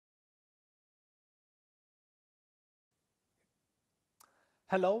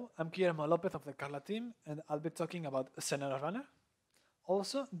Hello, I'm Guillermo Lopez of the CARLA team, and I'll be talking about ScenarioRunner.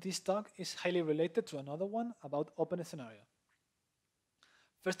 Also, this talk is highly related to another one about OpenScenario.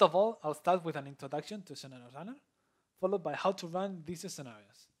 First of all, I'll start with an introduction to ScenarioRunner, followed by how to run these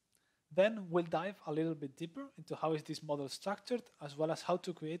scenarios. Then we'll dive a little bit deeper into how is this model structured, as well as how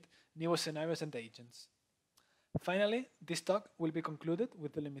to create new scenarios and agents. Finally, this talk will be concluded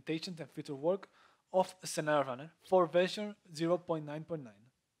with the limitations and future work of ScenarioRunner for version 0.9.9.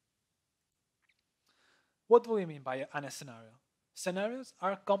 What do we mean by an scenario? Scenarios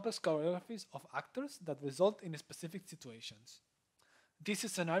are complex choreographies of actors that result in specific situations.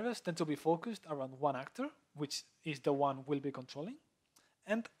 These scenarios tend to be focused around one actor, which is the one we'll be controlling,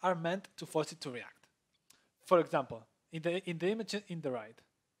 and are meant to force it to react. For example, in the image in the right,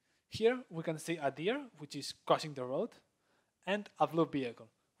 here we can see a deer, which is crossing the road, and a blue vehicle,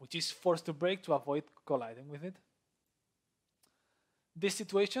 which is forced to brake to avoid colliding with it. This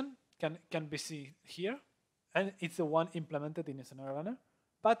situation can be seen here, and it's the one implemented in ScenarioRunner,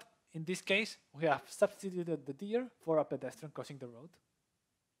 but in this case, we have substituted the deer for a pedestrian crossing the road.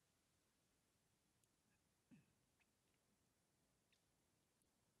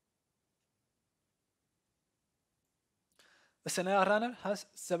 The ScenarioRunner has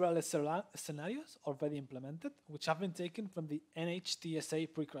several scenarios already implemented, which have been taken from the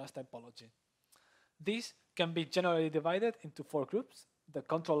NHTSA pre-crash typology. These can be generally divided into 4 groups: the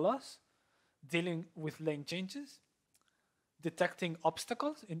control loss, dealing with lane changes, detecting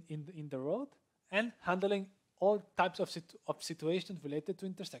obstacles in the road, and handling all types of situations related to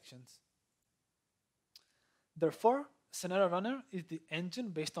intersections. Therefore, ScenarioRunner is the engine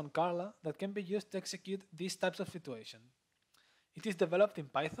based on CARLA that can be used to execute these types of situations. It is developed in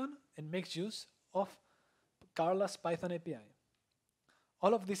Python and makes use of CARLA's Python API.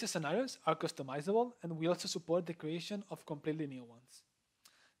 All of these scenarios are customizable, and we also support the creation of completely new ones.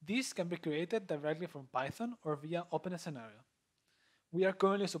 These can be created directly from Python or via OpenScenario. We are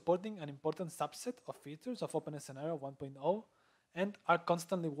currently supporting an important subset of features of OpenScenario 1.0 and are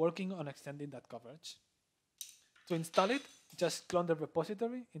constantly working on extending that coverage. To install it, just clone the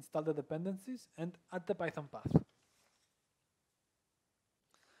repository, install the dependencies, and add the Python path.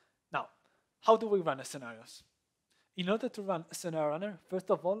 Now, how do we run scenarios? In order to run ScenarioRunner,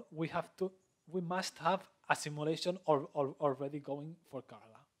 first of all, we must have a simulation already going for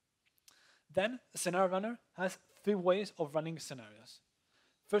CARLA. Then, ScenarioRunner has 3 ways of running scenarios.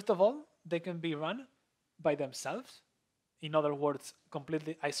 First of all, they can be run by themselves, in other words,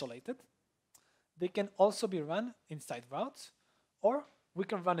 completely isolated. They can also be run inside routes, or we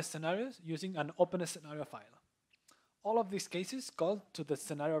can run scenarios using an OpenScenario file. All of these cases call to the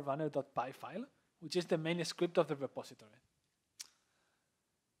ScenarioRunner.py file, which is the main script of the repository.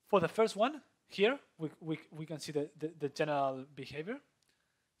 For the first one, here we can see the general behavior.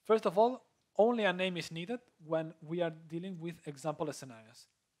 First of all, only a name is needed when we are dealing with example scenarios.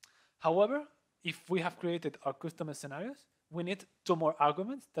 However, if we have created our custom scenarios, we need 2 more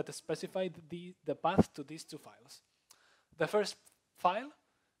arguments that specify the path to these 2 files. The first file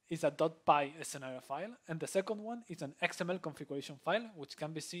is a .py scenario file, and the second one is an XML configuration file, which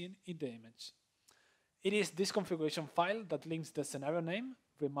can be seen in the image. It is this configuration file that links the scenario name,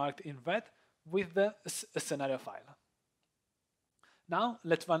 remarked in red, with the scenario file. Now,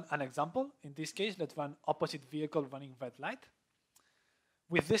 let's run an example. In this case, let's run opposite vehicle running red light.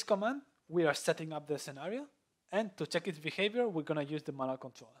 With this command, we are setting up the scenario, and to check its behavior, we're going to use the manual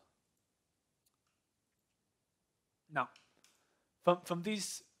control. Now, from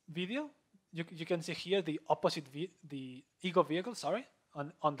this video, you can see here the the ego vehicle,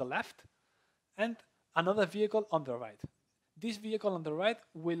 on the left, and another vehicle on the right. This vehicle on the right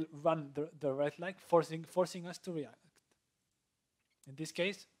will run the red light, forcing us to react. In this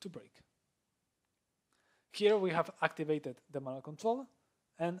case, to brake. Here we have activated the manual control,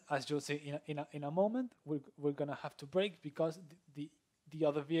 and as you'll see in a moment, we're gonna have to brake because the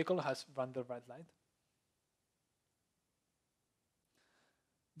other vehicle has run the red light.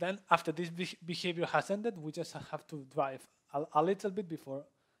 Then, after this behavior has ended, we just have to drive a little bit before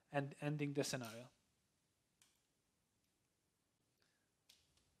ending the scenario.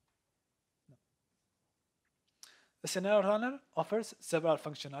 The ScenarioRunner offers several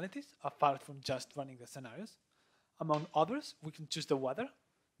functionalities apart from just running the scenarios. Among others, we can choose the weather.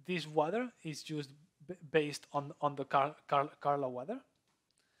 This weather is used based on the CARLA weather.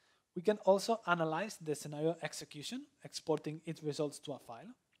 We can also analyze the scenario execution, exporting its results to a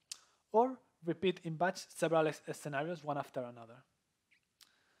file, or repeat in batch several scenarios one after another.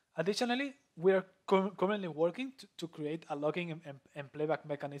 Additionally, we are currently working to create a logging and playback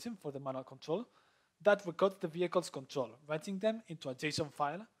mechanism for the manual control that records the vehicle's control, writing them into a JSON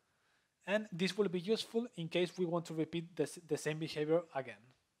file, and this will be useful in case we want to repeat the same behavior again.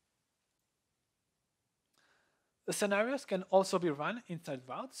 The scenarios can also be run inside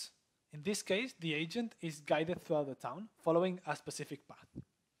routes. In this case, the agent is guided throughout the town, following a specific path.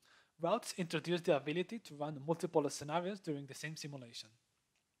 Routes introduce the ability to run multiple scenarios during the same simulation.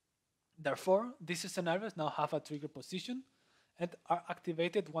 Therefore, these scenarios now have a trigger position and are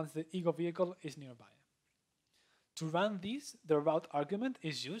activated once the ego vehicle is nearby. To run these, the route argument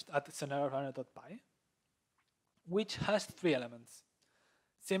is used at ScenarioRunner.py, which has 3 elements.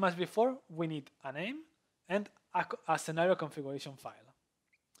 Same as before, we need a name and a scenario configuration file.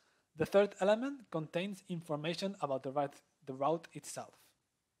 The third element contains information about the route itself.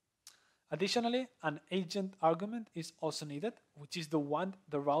 Additionally, an agent argument is also needed, which is the one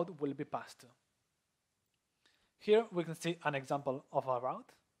the route will be passed to. Here we can see an example of a route.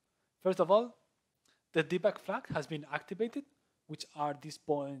 First of all, the debug flag has been activated, which are these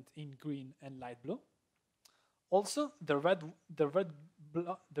points in green and light blue. Also, the red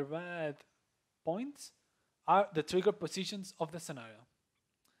points are the trigger positions of the scenario.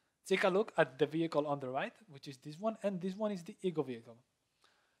 Take a look at the vehicle on the right, which is this one, and this one is the ego vehicle.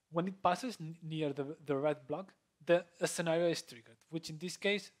 When it passes near the red block, the scenario is triggered, which in this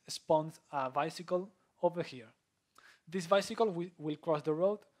case spawns a bicycle over here. This bicycle will cross the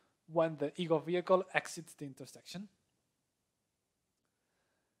road when the ego vehicle exits the intersection.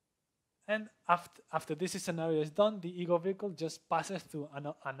 And after this scenario is done, the ego vehicle just passes through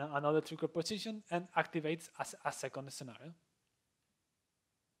another trigger position and activates as a second scenario.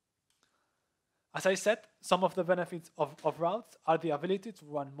 As I said, some of the benefits of routes are the ability to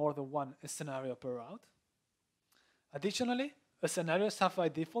run more than one scenario per route. Additionally, scenarios have by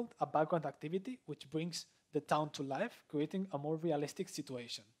default a background activity which brings the town to life, creating a more realistic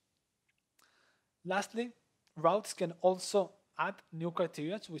situation. Lastly, routes can also add new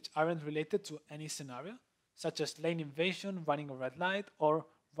criteria which aren't related to any scenario, such as lane invasion, running a red light, or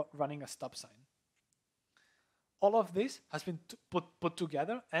running a stop sign. All of this has been put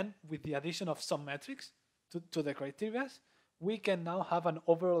together, and with the addition of some metrics to the criteria, we can now have an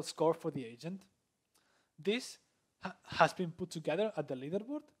overall score for the agent. This has been put together at the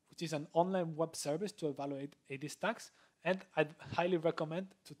leaderboard, which is an online web service to evaluate AD stacks, and I'd highly recommend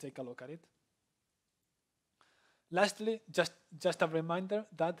to take a look at it. Lastly, just a reminder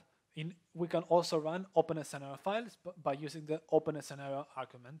that we can also run OpenScenario files by using the OpenScenario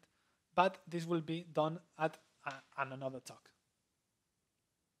argument, but this will be done at another talk.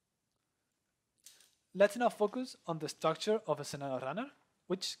 Let's now focus on the structure of a scenario runner,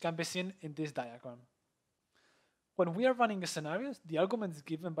 which can be seen in this diagram. When we are running scenarios, the arguments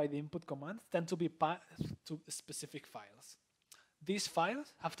given by the input commands tend to be passed to specific files. These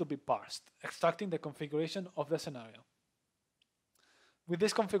files have to be parsed, extracting the configuration of the scenario. With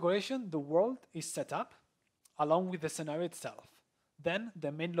this configuration, the world is set up along with the scenario itself. Then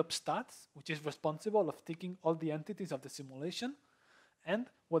the main loop starts, which is responsible of taking all the entities of the simulation, and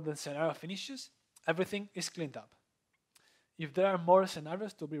when the scenario finishes, everything is cleaned up. If there are more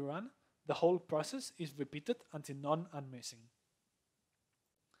scenarios to be run, the whole process is repeated until none are missing.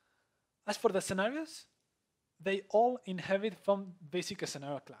 As for the scenarios, they all inherit from basic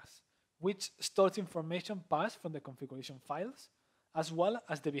scenario class, which stores information passed from the configuration files, as well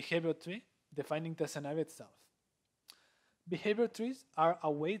as the behavior tree defining the scenario itself. Behavior trees are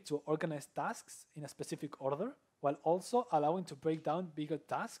a way to organize tasks in a specific order, while also allowing to break down bigger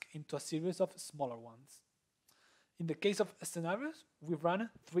tasks into a series of smaller ones. In the case of scenarios, we run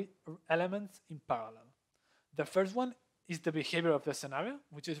 3 elements in parallel. The first one is the behavior of the scenario,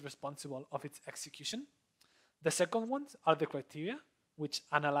 which is responsible of its execution. The second ones are the criteria, which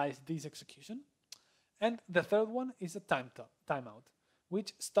analyze this execution. And the third one is a timeout,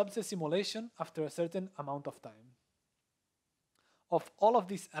 which stops the simulation after a certain amount of time. Of all of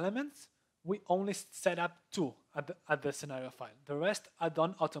these elements, we only set up 2 at the scenario file. The rest are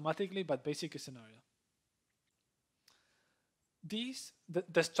done automatically by basic scenario.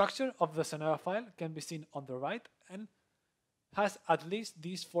 The structure of the scenario file can be seen on the right and has at least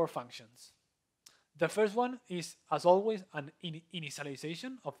these 4 functions. The first one is, as always, an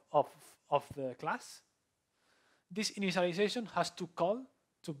initialization of the class. This initialization has to call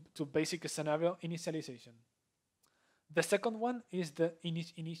to basic scenario initialization. The second one is the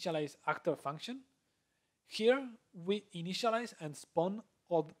initialize actor function. Here we initialize and spawn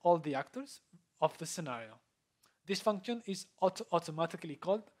all the actors of the scenario. This function is automatically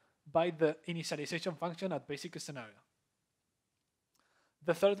called by the initialization function at basic scenario.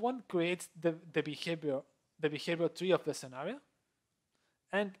 The third one creates the behavior tree of the scenario,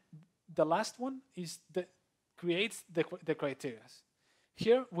 and the last one is creates the criteria.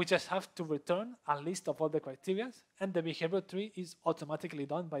 Here, we just have to return a list of all the criteria, and the behavior tree is automatically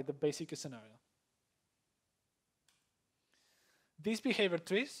done by the basic scenario. These behavior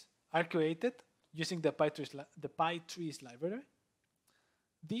trees are created using the PyTrees library.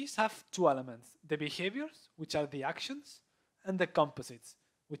 These have two elements, the behaviors, which are the actions, and the composites,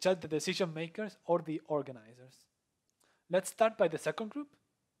 which are the decision makers or the organizers. Let's start by the second group.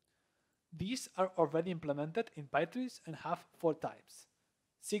 These are already implemented in PyTrees and have 4 types: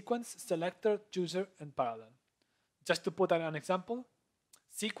 sequence, selector, chooser, and parallel. Just to put an example,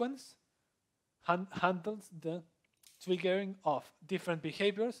 sequence handles the triggering of different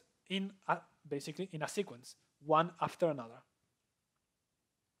behaviors basically in a sequence, one after another.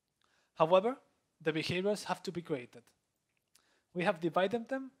 However, the behaviors have to be created. We have divided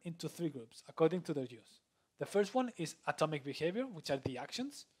them into 3 groups according to their use. The first one is atomic behavior, which are the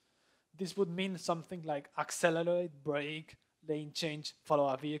actions. This would mean something like accelerate, brake, lane change, follow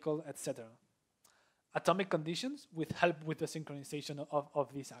a vehicle, etc. Atomic conditions with help with the synchronization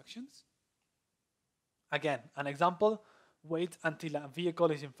of these actions. Again, an example, wait until a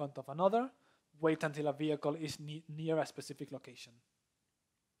vehicle is in front of another, wait until a vehicle is near a specific location.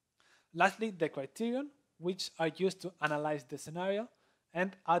 Lastly, the criterion, which are used to analyze the scenario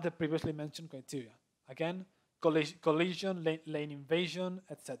and are the previously mentioned criteria. Again, collision, lane invasion,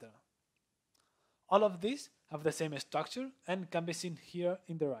 etc. All of these have the same structure and can be seen here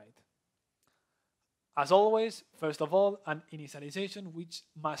in the right. As always, first of all, an initialization which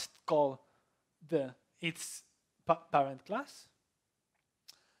must call its parent class.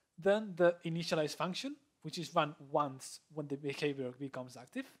 Then the initialize function, which is run once when the behavior becomes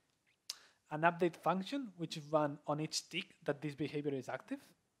active. An update function, which is run on each tick that this behavior is active.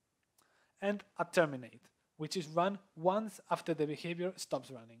 And a terminate, which is run once after the behavior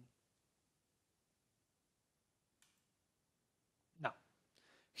stops running. Now,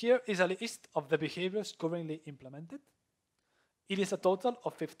 here is a list of the behaviors currently implemented. It is a total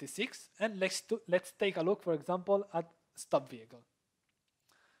of 56, and let's take a look, for example, at stop vehicle.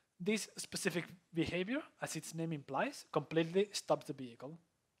 This specific behavior, as its name implies, completely stops the vehicle.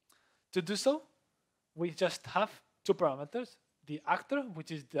 To do so, we just have 2 parameters, the actor,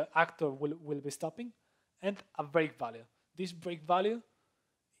 which is the actor will be stopping, and a brake value. This brake value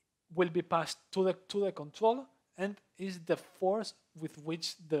will be passed to the controller and is the force with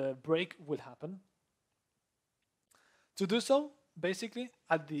which the brake will happen. To do so, basically,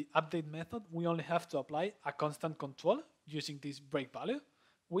 at the update method, we only have to apply a constant control using this brake value,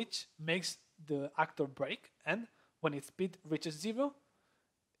 which makes the actor brake, and when its speed reaches 0,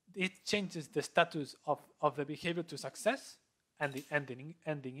 it changes the status of the behavior to success and the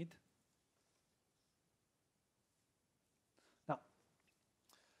ending it. Now,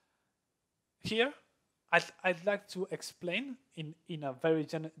 here, I'd like to explain in a very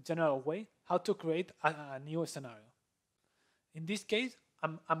general way how to create a new scenario. In this case,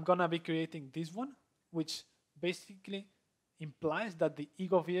 I'm gonna be creating this one, which basically implies that the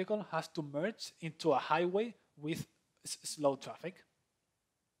ego vehicle has to merge into a highway with slow traffic.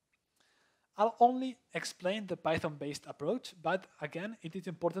 I'll only explain the Python-based approach, but again, it is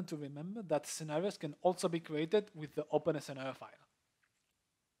important to remember that scenarios can also be created with the open scenario file.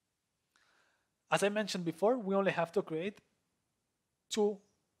 As I mentioned before, we only have to create 2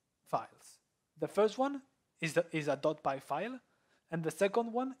 files. The first one is a .py file, and the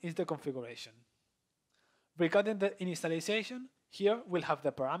second one is the configuration. Regarding the initialization, here we'll have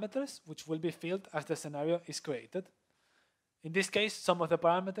the parameters, which will be filled as the scenario is created. In this case, some of the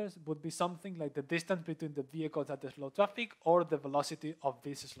parameters would be something like the distance between the vehicles at the slow traffic or the velocity of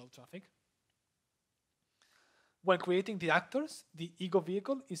this slow traffic. When creating the actors, the ego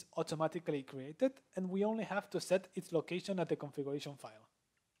vehicle is automatically created, and we only have to set its location at the configuration file.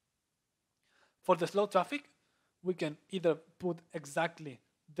 For the slow traffic, we can either put exactly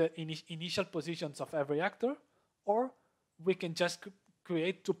the initial positions of every actor, or we can just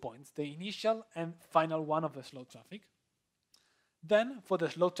create 2 points, the initial and final one of the slow traffic. Then, for the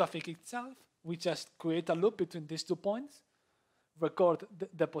slow traffic itself, we just create a loop between these 2 points, record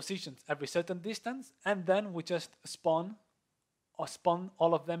the positions every certain distance, and then we just spawn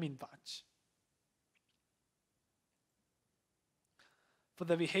all of them in batch. For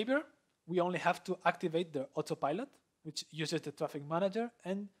the behavior, we only have to activate the autopilot, which uses the traffic manager,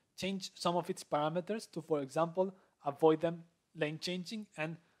 and change some of its parameters to, for example, avoid them lane changing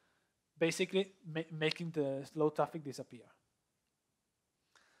and basically making the slow traffic disappear.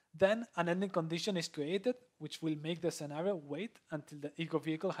 Then an ending condition is created, which will make the scenario wait until the ego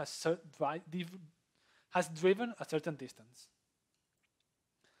vehicle has driven a certain distance.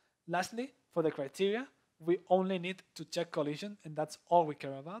 Lastly, for the criteria, we only need to check collision, and that's all we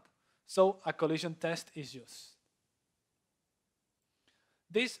care about. So a collision test is used.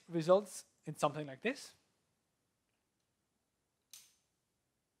 This results in something like this.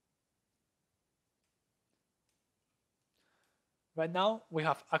 Right now, we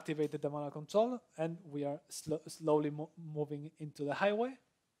have activated the manual control, and we are slowly moving into the highway.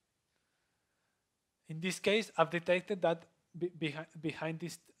 In this case, I've detected that behind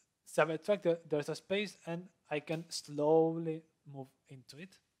this separate track, there's a space, and I can slowly move into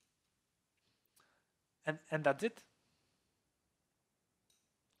it. And that's it.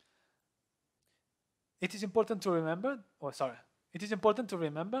 It is important to remember, it is important to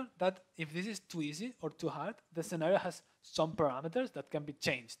remember that if this is too easy or too hard, the scenario has some parameters that can be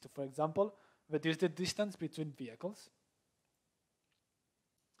changed to, for example, reduce the distance between vehicles.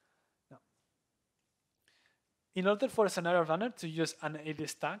 Now, in order for a scenario runner to use an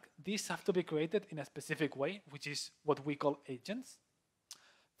alias tag, these have to be created in a specific way, which is what we call agents.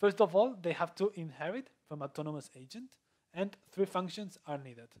 First of all, they have to inherit from autonomous agent, and 3 functions are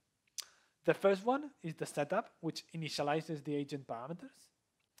needed. The first one is the setup, which initializes the agent parameters.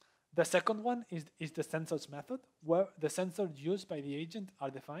 The second one is the sensors method, where the sensors used by the agent are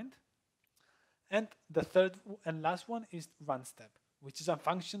defined. And the third and last one is runStep, which is a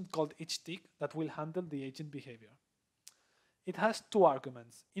function called eachTick that will handle the agent behavior. It has 2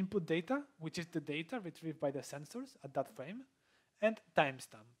 arguments: input data, which is the data retrieved by the sensors at that frame, and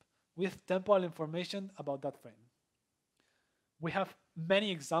timestamp, with temporal information about that frame. We have many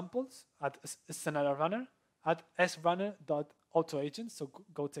examples at ScenarioRunner at srunner.autoagent, so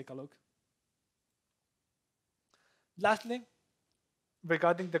go take a look. Lastly,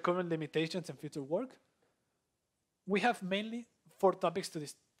 regarding the current limitations and future work, we have mainly 4 topics to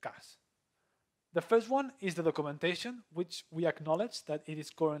discuss. The first one is the documentation, which we acknowledge that it is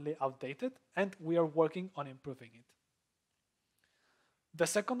currently outdated, and we are working on improving it. The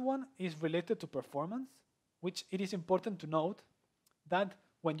second one is related to performance, which it is important to note that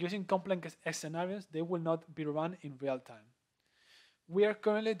when using complex scenarios, they will not be run in real time. We are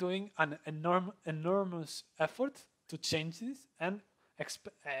currently doing an enormous effort to change this, and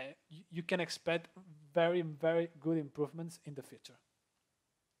you can expect very, very good improvements in the future.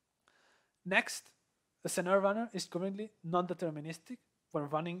 Next, the scenario runner is currently non-deterministic when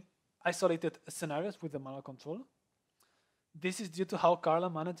running isolated scenarios with the manual control. This is due to how CARLA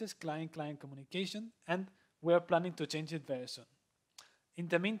manages client-client communication, and we are planning to change it very soon. In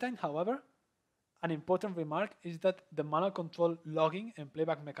the meantime, however, an important remark is that the manual control logging and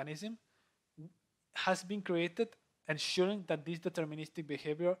playback mechanism has been created, ensuring that this deterministic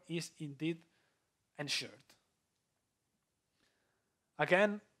behavior is indeed ensured.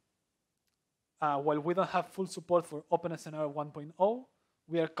 Again, while we don't have full support for OpenScenario 1.0,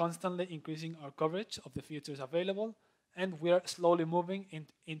 we are constantly increasing our coverage of the features available, and we are slowly moving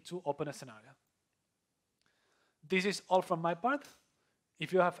into OpenScenario. This is all from my part.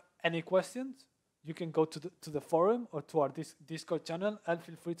 If you have any questions, you can go to the forum or to our Discord channel, and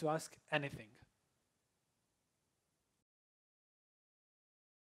feel free to ask anything.